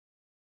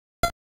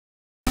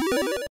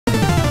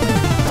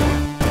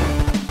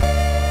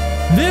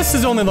This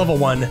is Only Level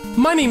 1.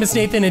 My name is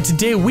Nathan, and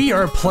today we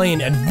are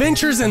playing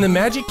Adventures in the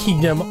Magic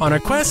Kingdom on a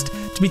quest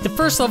to beat the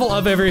first level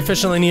of every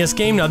official NES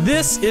game. Now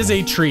this is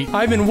a treat.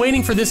 I've been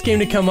waiting for this game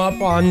to come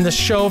up on the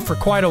show for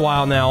quite a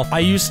while now. I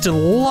used to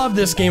love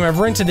this game. I've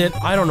rented it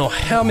I don't know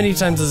how many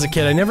times as a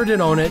kid. I never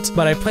did own it,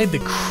 but I played the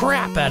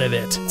crap out of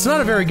it. It's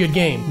not a very good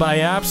game, but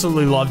I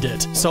absolutely loved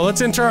it. So let's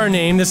enter our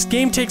name. This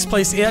game takes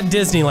place at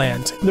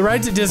Disneyland. The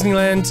rides at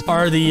Disneyland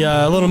are the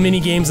little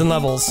mini games and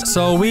levels.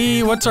 So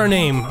what's our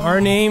name?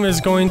 Our name is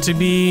going to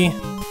be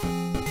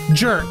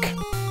Jerk.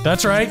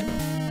 That's right.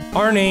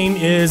 Our name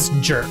is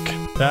Jerk.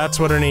 That's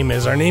what our name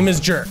is. Our name is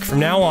Jerk. From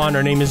now on,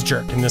 our name is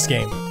Jerk in this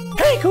game.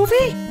 Hey,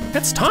 Goofy!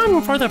 It's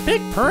time for the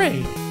big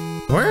parade.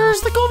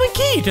 Where's the golden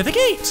key to the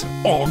gate?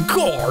 Oh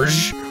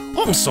gosh!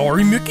 I'm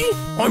sorry, Mickey.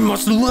 I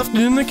must have left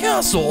it in the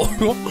castle.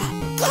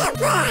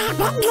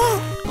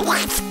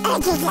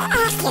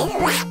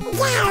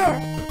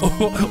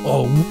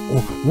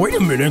 Wait a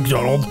minute,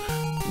 Donald.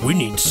 We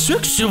need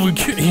 6 silver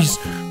keys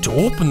to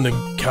open the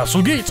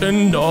castle gates,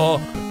 and well,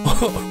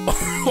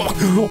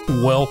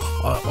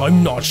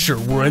 I'm not sure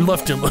where I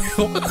left him,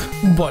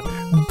 but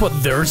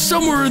they're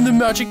somewhere in the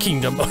Magic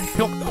Kingdom. What do you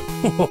make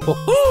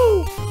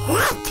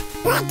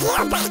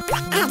of the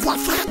fact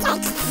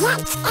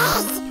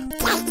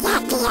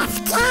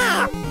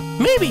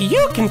Maybe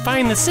you can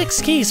find the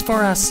 6 keys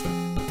for us.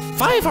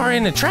 5 are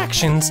in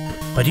attractions,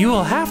 but you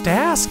will have to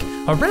ask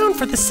around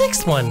for the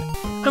 6th one.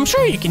 I'm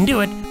sure you can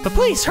do it, but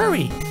please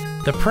hurry.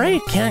 The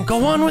parade can't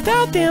go on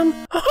without them.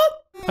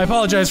 I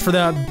apologize for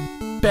that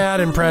bad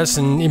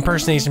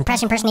impersonation.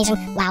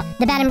 Wow,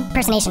 the bad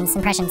impersonations,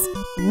 impressions.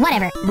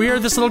 Whatever. We are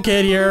this little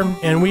kid here,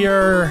 and we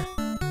are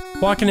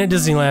walking at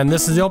Disneyland.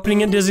 This is the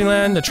opening at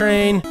Disneyland, the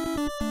train.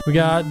 We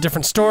got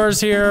different stores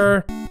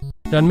here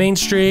on Main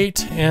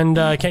Street, and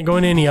I can't go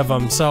in any of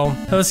them. So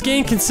this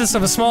game consists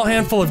of a small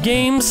handful of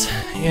games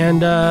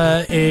and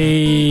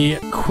a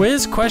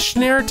quiz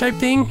questionnaire type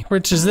thing,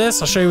 which is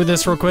this. I'll show you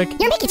this real quick.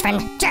 You're Mickey's friend,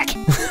 Jerk.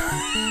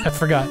 I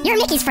forgot. You're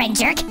Mickey's friend,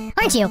 Jerk,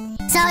 aren't you?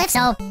 So if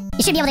so,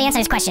 you should be able to answer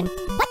this question.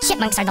 What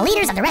chipmunks are the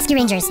leaders of the Rescue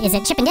Rangers? Is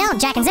it Chip and Dale,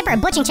 Jack and Zipper, or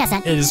Butch and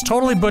Chestnut? It is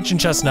totally Butch and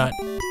Chestnut.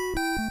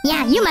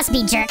 Yeah, you must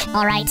be Jerk,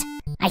 all right.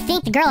 I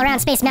think the girl around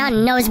Space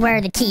Mountain knows where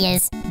the key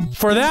is.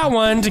 For that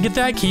one, to get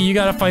that key, you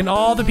gotta find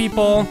all the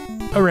people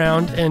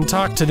around and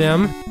talk to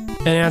them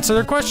and answer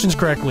their questions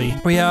correctly.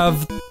 We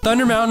have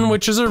Thunder Mountain,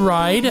 which is a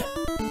ride,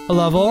 a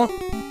level.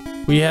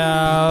 We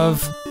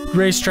have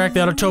Racetrack, the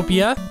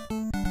Autotopia.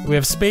 We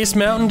have Space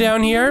Mountain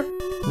down here.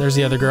 There's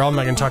the other girl, I'm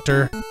not gonna talk to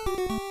her.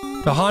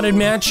 The Haunted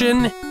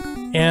Mansion,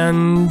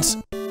 and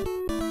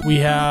we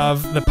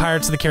have the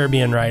Pirates of the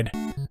Caribbean ride.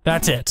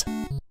 That's it.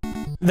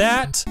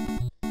 That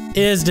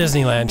is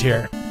Disneyland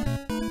here.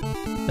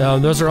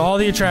 Those are all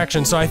the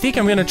attractions, so I think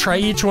I'm gonna try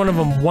each one of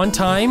them one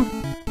time.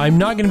 I'm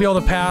not gonna be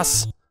able to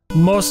pass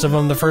most of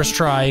them the first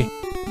try,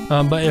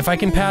 but if I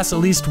can pass at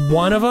least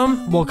one of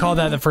them, we'll call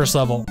that the first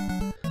level.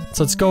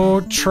 So let's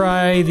go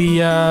try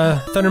the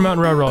Thunder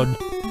Mountain Railroad.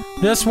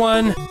 This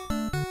one,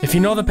 if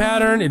you know the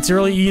pattern, it's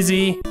really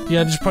easy. You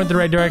gotta just point the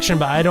right direction,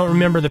 but I don't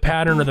remember the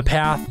pattern or the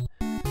path.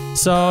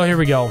 So here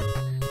we go.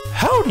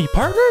 Howdy,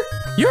 partner!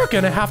 You're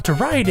gonna have to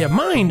ride a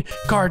mind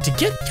guard to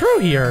get through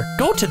here.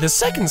 Go to the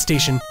 2nd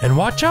station and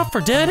watch out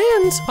for dead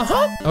ends.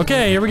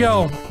 Okay, here we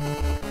go.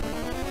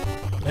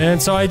 And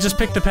so I just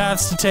picked the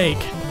paths to take.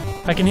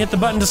 I can hit the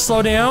button to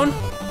slow down,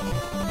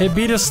 hit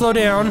B to slow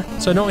down,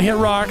 so I don't hit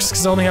rocks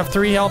because I only have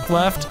 3 health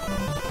left.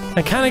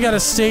 I kind of gotta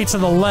stay to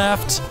the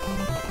left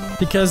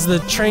because the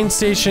train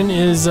station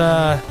is,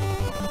 oh,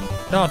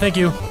 thank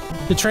you.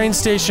 The train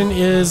station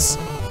is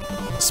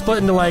split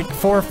into like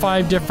 4 or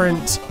 5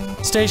 different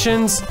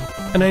stations,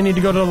 and I need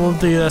to go to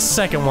the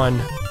 2nd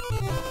one.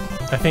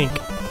 I think.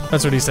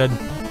 That's what he said.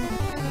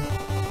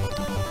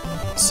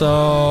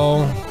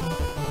 So,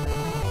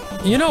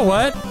 you know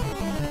what?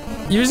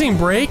 Using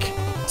brake,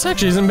 this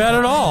actually isn't bad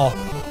at all.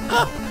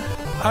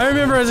 I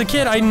remember as a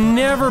kid, I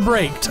never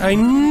braked. I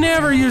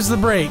never used the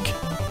brake.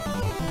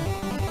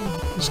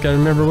 Just gotta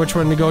remember which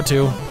one to go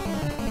to.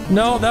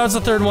 No, that was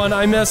the 3rd one.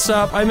 I messed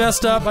up. I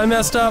messed up. I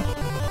messed up.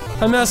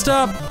 I messed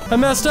up. I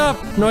messed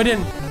up. No, I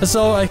didn't.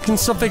 So I can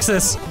still fix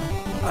this.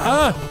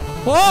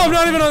 Whoa, I'm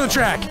not even on the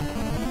track.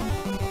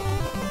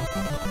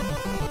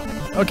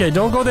 Okay,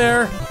 don't go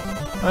there.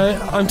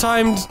 I'm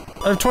timed.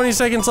 I have 20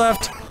 seconds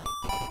left.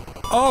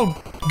 Oh,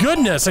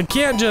 goodness, I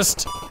can't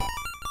just...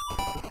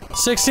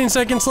 16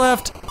 seconds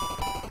left.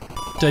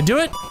 Did I do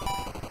it?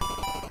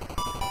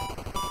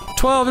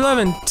 12,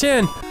 11,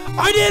 10.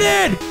 I did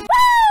it!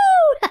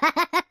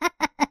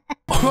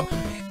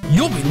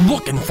 You'll be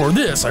looking for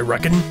this, I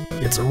reckon.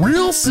 It's a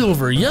real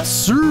silver, yes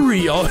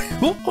sirree.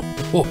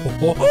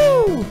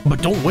 But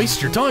don't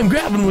waste your time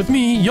grabbing with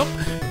me. Yup,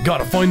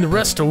 gotta find the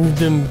rest of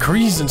them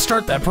keys and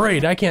start that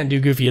parade. I can't do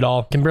Goofy at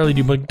all. Can barely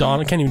do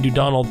Donald. Can't even do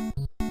Donald.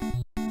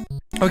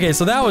 Okay,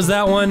 so that was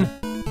that one.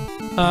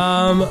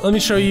 Let me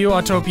show you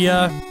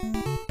Autotopia.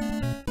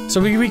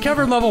 So we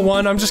covered level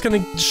 1. I'm just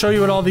gonna show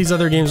you what all these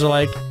other games are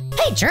like.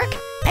 Hey, Jerk!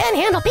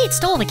 Panhandle Pete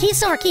stole the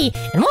silver key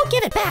and won't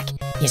give it back.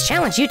 He's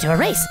challenged you to a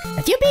race.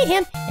 If you beat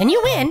him and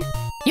you win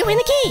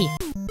the key.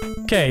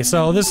 Okay,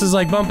 so this is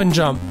like bump and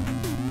jump.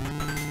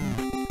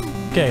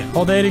 Okay,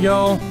 hold A to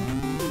go.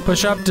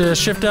 Push up to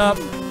shift up.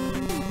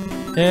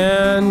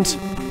 And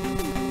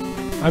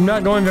I'm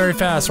not going very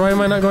fast. Why am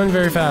I not going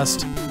very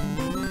fast?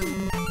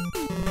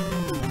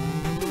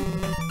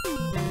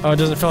 Oh, it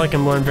doesn't feel like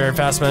I'm going very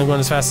fast, but I'm going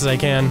as fast as I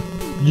can.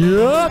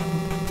 Yup!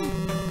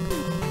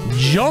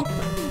 Jump!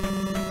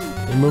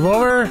 And move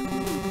over.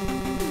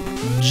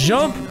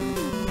 Jump!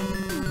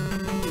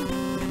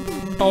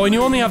 Oh, and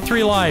you only have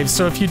 3 lives,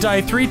 so if you die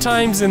 3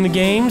 times in the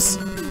games,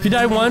 if you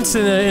die once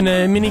in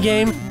a mini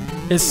game,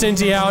 it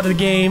sends you out of the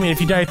game, and if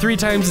you die 3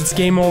 times, it's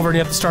game over and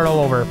you have to start all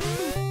over.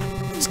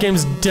 This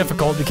game's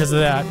difficult because of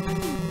that.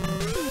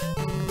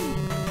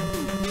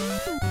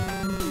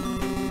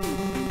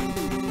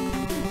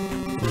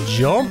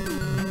 Jump.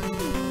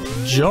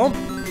 Jump.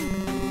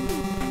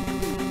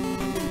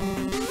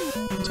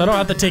 So I don't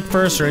have to take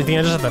first or anything,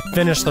 I just have to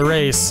finish the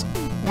race.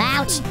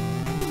 Ouch.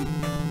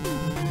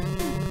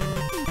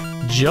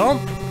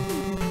 Jump.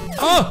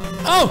 Oh!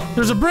 Oh!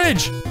 There's a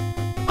bridge!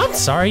 I'm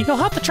sorry, you'll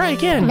have to try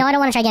again. No, I don't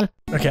want to try again.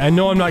 Okay, I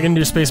know I'm not gonna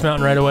do Space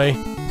Mountain right away.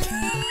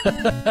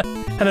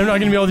 And I'm not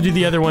gonna be able to do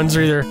the other ones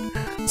either.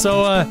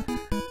 So,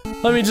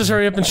 let me just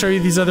hurry up and show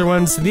you these other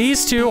ones.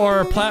 These 2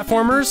 are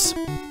platformers,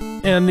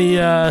 and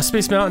the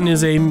Space Mountain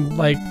is a,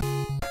 like,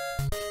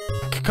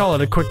 call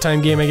it a quick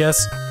time game, I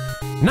guess.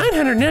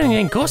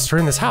 999 ghosts are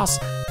in this house,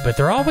 but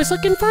they're always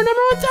looking for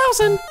number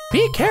 1000.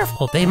 Be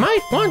careful, they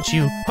might want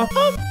you.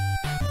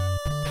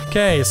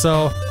 Okay,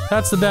 so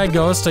that's the bad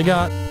ghost. I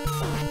got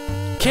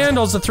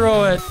candles to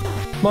throw at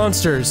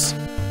monsters.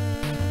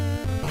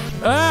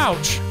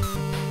 Ouch!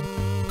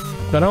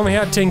 But I only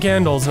had 10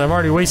 candles and I've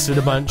already wasted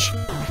a bunch.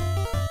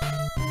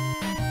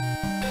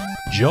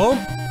 Jump!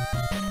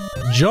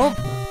 Jump!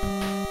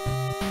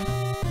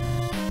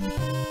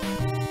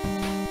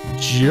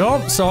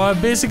 Jump! So I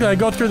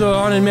go through the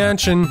haunted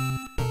mansion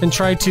and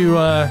try to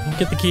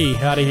get the key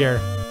out of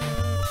here.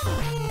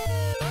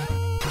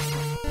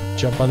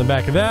 Jump on the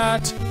back of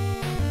that.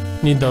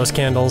 Need those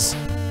candles.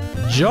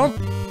 Jump!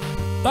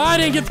 Oh, I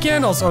didn't get the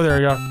candles! Oh, there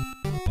we go.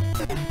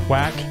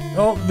 Whack.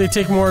 Oh, they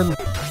take more.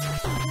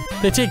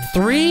 They take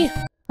 3?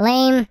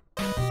 Lame.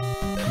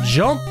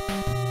 Jump!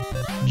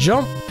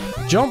 Jump!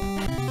 Jump!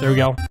 There we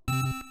go.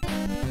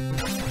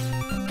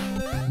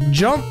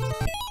 Jump!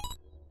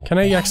 Can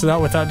I exit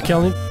out without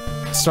killing?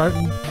 Start.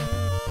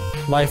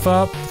 Life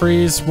up.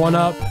 Freeze. 1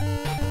 up.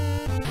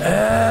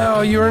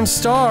 Oh, you earn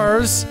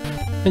stars!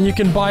 And you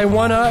can buy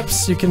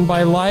 1-ups, you can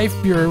buy life,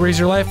 you raise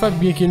your life up,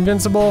 make you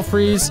invincible,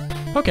 freeze.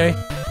 Okay.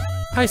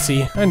 I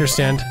see, I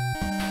understand.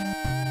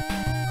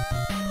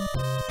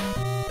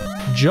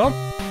 Jump.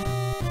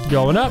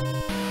 Going up.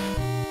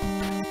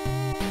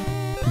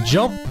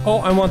 Jump. Oh,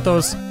 I want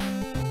those.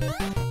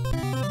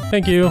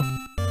 Thank you.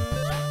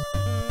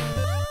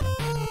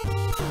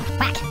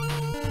 Whack.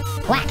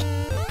 Whack.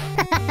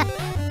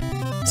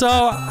 So,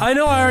 I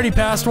know I already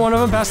passed one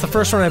of them, passed the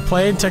first one I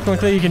played.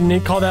 Technically, you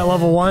can call that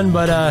level 1,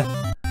 but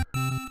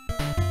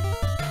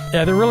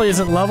yeah, there really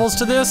isn't levels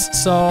to this,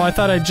 so I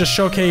thought I'd just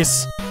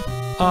showcase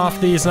off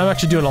these, and I'm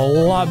actually doing a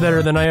lot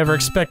better than I ever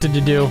expected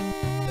to do.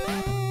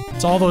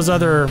 It's all those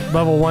other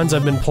level 1s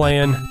I've been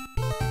playing.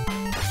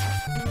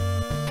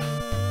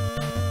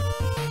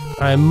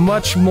 I'm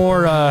much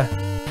more,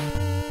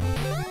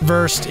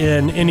 versed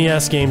in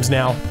NES games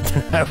now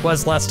than I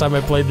was last time I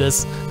played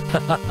this.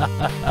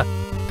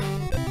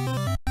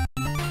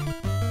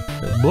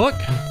 Book?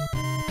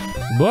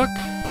 Book?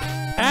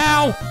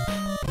 Ow!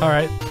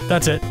 Alright,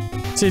 that's it.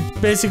 So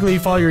basically, you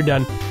fall, you're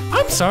done.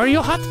 I'm sorry,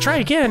 you'll have to try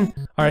again.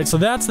 Alright, so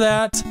that's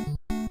that.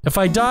 If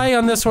I die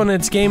on this one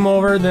and it's game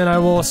over, then I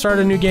will start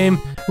a new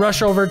game,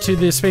 rush over to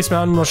the Space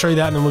Mountain, we'll show you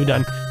that, and then we'll be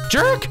done.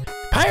 Jerk!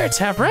 Pirates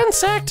have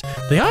ransacked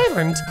the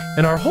island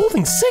and are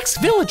holding 6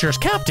 villagers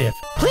captive.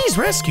 Please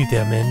rescue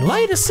them and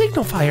light a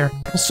signal fire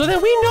so that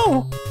we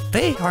know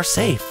they are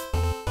safe.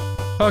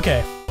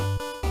 Okay.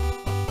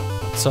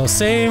 So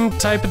same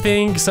type of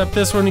thing, except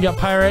this one you got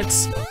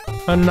pirates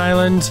on an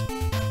island.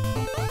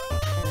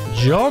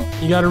 Jump.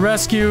 You gotta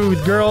rescue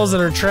girls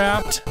that are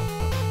trapped.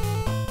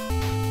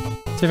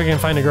 See if I can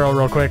find a girl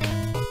real quick.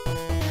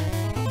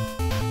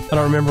 I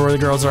don't remember where the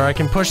girls are. I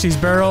can push these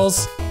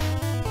barrels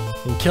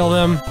and kill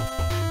them.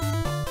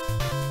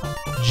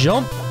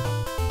 Jump.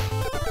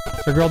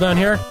 Is there a girl down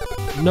here?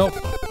 Nope.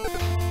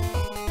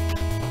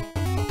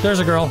 There's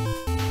a girl.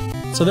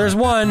 So there's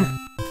one.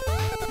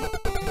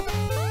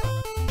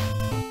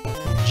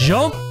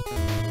 Jump.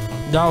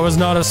 That was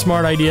not a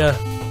smart idea.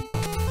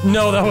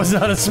 No, that was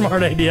not a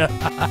smart idea.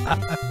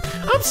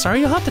 I'm sorry,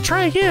 you'll have to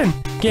try again.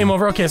 Game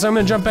over. Okay, so I'm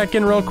gonna jump back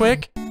in real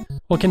quick.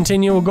 We'll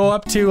continue. We'll go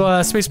up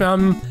to Space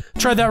Mountain.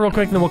 Try that real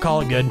quick, and then we'll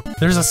call it good.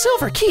 There's a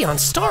silver key on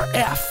star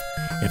F.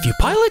 If you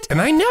pilot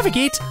and I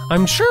navigate,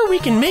 I'm sure we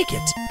can make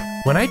it.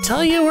 When I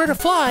tell you where to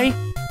fly,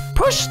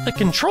 push the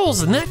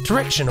controls in that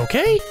direction,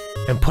 okay?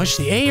 And push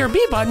the A or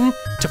B button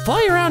to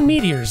fly around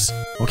meteors,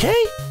 okay?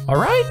 All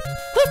right?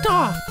 Lift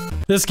off.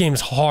 This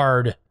game's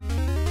hard.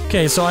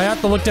 Okay, so I have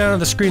to look down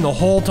at the screen the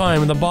whole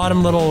time in the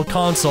bottom little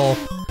console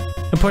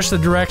and push the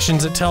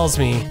directions it tells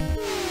me.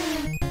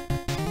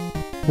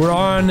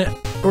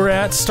 We're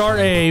at star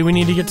A, we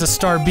need to get to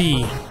star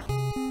B.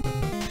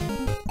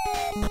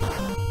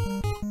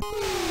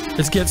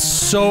 It gets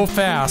so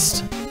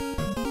fast.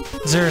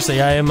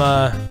 Seriously, I am,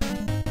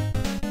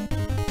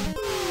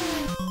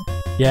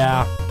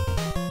 yeah.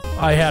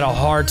 I had a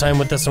hard time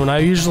with this one. I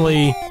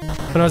usually,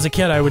 when I was a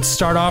kid, I would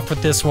start off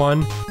with this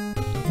one,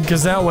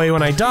 because that way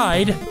when I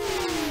died,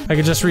 I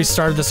could just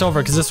restart this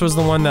over, because this was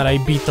the one that I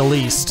beat the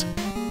least.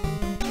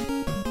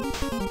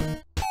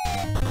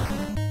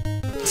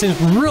 It seems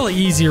really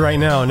easy right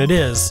now, and it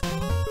is.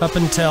 Up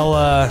until,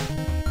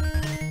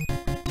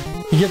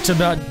 you get to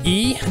about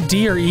E,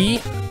 D or E,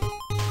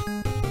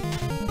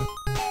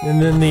 and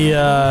then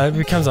it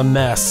becomes a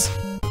mess.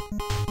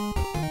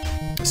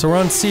 So we're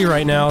on C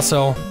right now,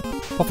 so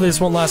hopefully this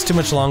won't last too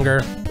much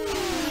longer.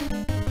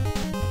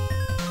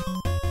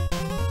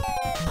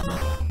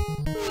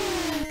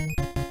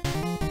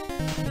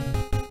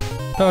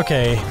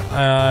 Okay,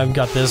 I've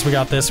got this, we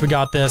got this, we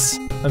got this.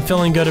 I'm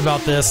feeling good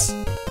about this.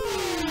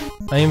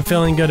 I am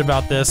feeling good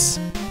about this.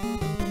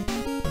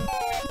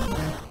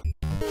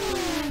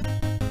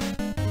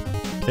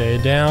 Okay,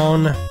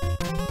 down.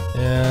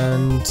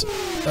 And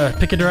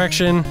pick a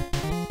direction.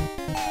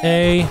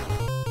 A,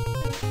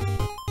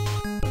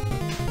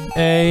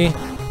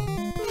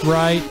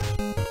 right,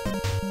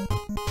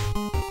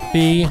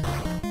 B,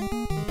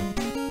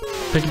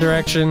 pick a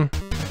direction,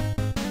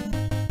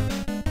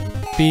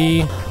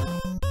 B,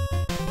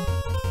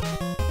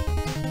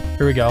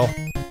 here we go,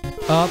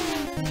 up,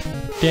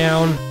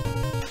 down,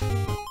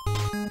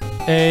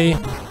 A,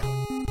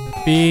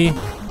 B,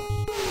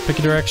 pick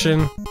a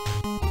direction,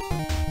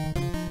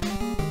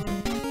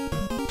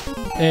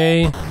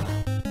 A,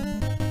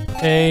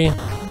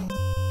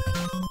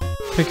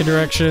 pick a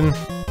direction.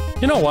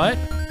 You know what?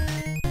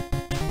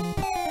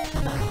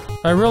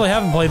 I really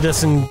haven't played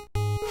this in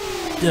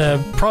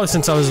probably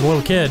since I was a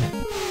little kid,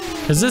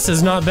 because this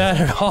is not bad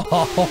at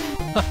all.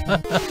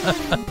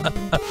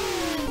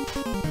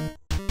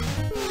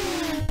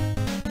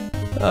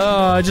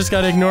 Oh, I just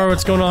gotta ignore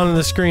what's going on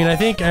the screen. I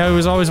think I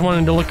was always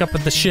wanting to look up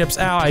at the ships.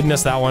 Ow, I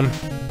missed that one.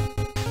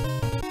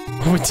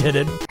 We did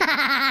it.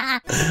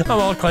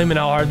 I'm all claiming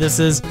how hard this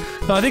is.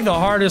 No, I think the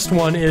hardest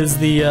one is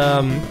the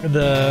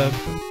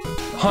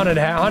haunted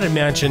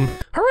mansion.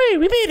 Hooray,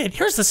 we made it!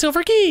 Here's the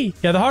silver key!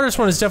 Yeah, the hardest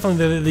one is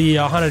definitely the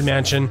haunted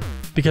mansion,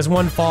 because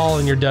one fall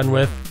and you're done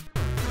with.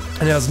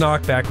 And it has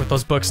knockback with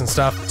those books and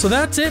stuff. So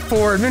that's it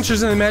for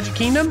Adventures in the Magic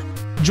Kingdom.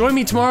 Join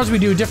me tomorrow as we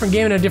do a different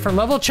game and a different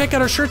level. Check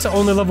out our shirts at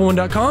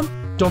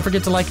OnlyLevelOne.com. Don't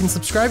forget to like and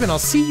subscribe, and I'll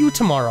see you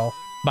tomorrow.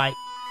 Bye.